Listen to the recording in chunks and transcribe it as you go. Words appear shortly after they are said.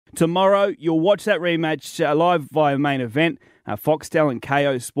tomorrow. You'll watch that rematch live via Main Event, Foxtel and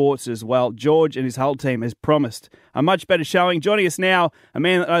KO Sports as well. George and his whole team has promised a much better showing. Joining us now, a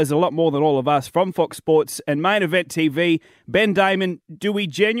man that knows a lot more than all of us from Fox Sports and Main Event TV, Ben Damon. Do we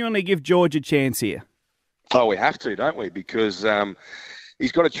genuinely give George a chance here? Oh, we have to, don't we? Because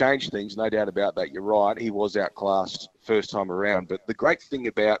he's got to change things, no doubt about that. You're right. He was outclassed first time around. But the great thing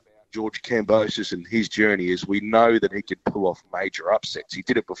about George Kambosos and his journey is we know that he can pull off major upsets. He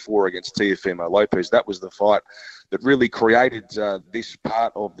did it before against Teofimo Lopez. That was the fight that really created this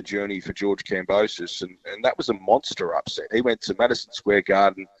part of the journey for George Kambosos, and that was a monster upset. He went to Madison Square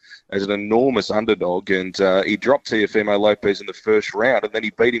Garden as an enormous underdog, and he dropped Teofimo Lopez in the first round, and then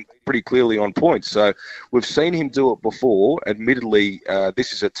he beat him pretty clearly on points. So we've seen him do it before. Admittedly,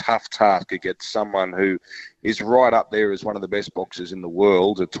 this is a tough task against someone who is right up there as one of the best boxers in the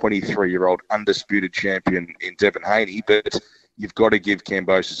world, a 23-year-old undisputed champion in Devin Haney, but you've got to give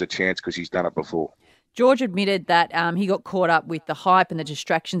Kambosos a chance because he's done it before. George admitted that he got caught up with the hype and the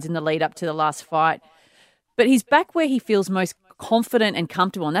distractions in the lead up to the last fight. But he's back where he feels most confident and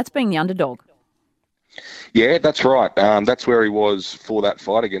comfortable, and that's being the underdog. Yeah, that's right. That's where he was for that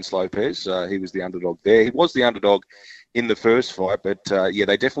fight against Lopez. He was the underdog there. He was the underdog in the first fight, but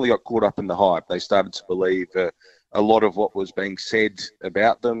they definitely got caught up in the hype. They started to believe a lot of what was being said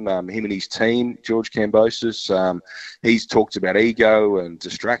about them. Him and his team, George Kambosos, he's talked about ego and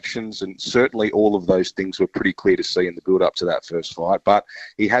distractions, and certainly all of those things were pretty clear to see in the build-up to that first fight. But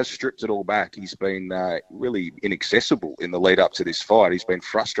he has stripped it all back. He's been really inaccessible in the lead-up to this fight. He's been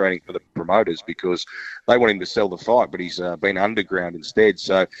frustrating for the promoters because they want him to sell the fight, but he's been underground instead.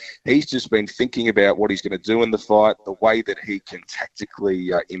 So he's just been thinking about what he's going to do in the fight, the way that he can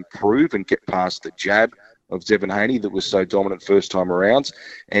tactically improve and get past the jab of Devin Haney that was so dominant first time around.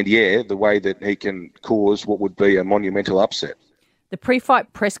 And, the way that he can cause what would be a monumental upset. The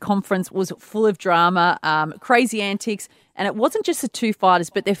pre-fight press conference was full of drama, crazy antics, and it wasn't just the two fighters,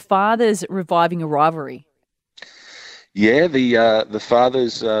 but their fathers reviving a rivalry. Yeah, the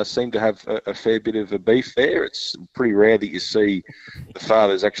fathers seem to have a fair bit of a beef there. It's pretty rare that you see the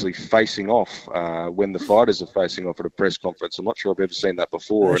fathers actually facing off when the fighters are facing off at a press conference. I'm not sure I've ever seen that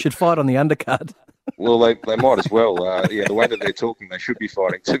before. They should fight on the undercard. Well, they might as well. The way that they're talking, they should be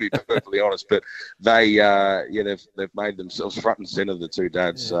fighting, to be perfectly honest. But they've made themselves front and centre, the two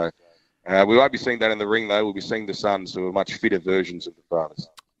dads. Yeah. So we won't be seeing that in the ring, though. We'll be seeing the sons, who are much fitter versions of the fathers.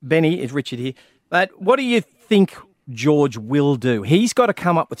 Benny, is Richard here. But what do you think George will do? He's got to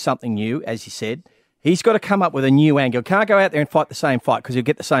come up with something new, as you said. He's got to come up with a new angle. Can't go out there and fight the same fight because he'll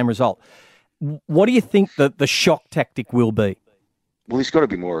get the same result. What do you think the shock tactic will be? Well, he's got to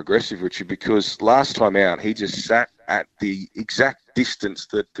be more aggressive, Richard, because last time out, he just sat at the exact distance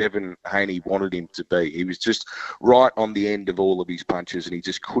that Devin Haney wanted him to be. He was just right on the end of all of his punches, and he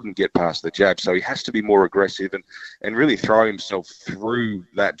just couldn't get past the jab. So he has to be more aggressive and really throw himself through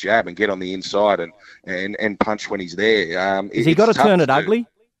that jab and get on the inside and punch when he's there. Has he got to turn it ugly?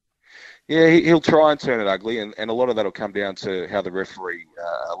 Yeah, he'll try and turn it ugly, and a lot of that will come down to how the referee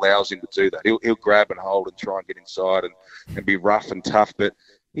allows him to do that. He'll grab and hold and try and get inside and be rough and tough, but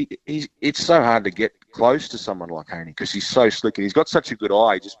it's so hard to get close to someone like Haney because he's so slick and he's got such a good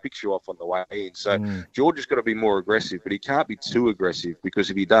eye. He just picks you off on the way in. So George has got to be more aggressive, but he can't be too aggressive because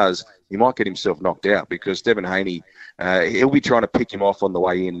if he does, he might get himself knocked out because Devin Haney, he'll be trying to pick him off on the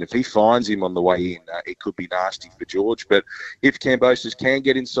way in. And if he finds him on the way in, it could be nasty for George. But if Kambosos can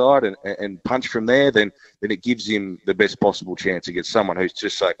get inside and punch from there, then it gives him the best possible chance against someone who's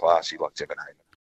just so classy like Devin Haney.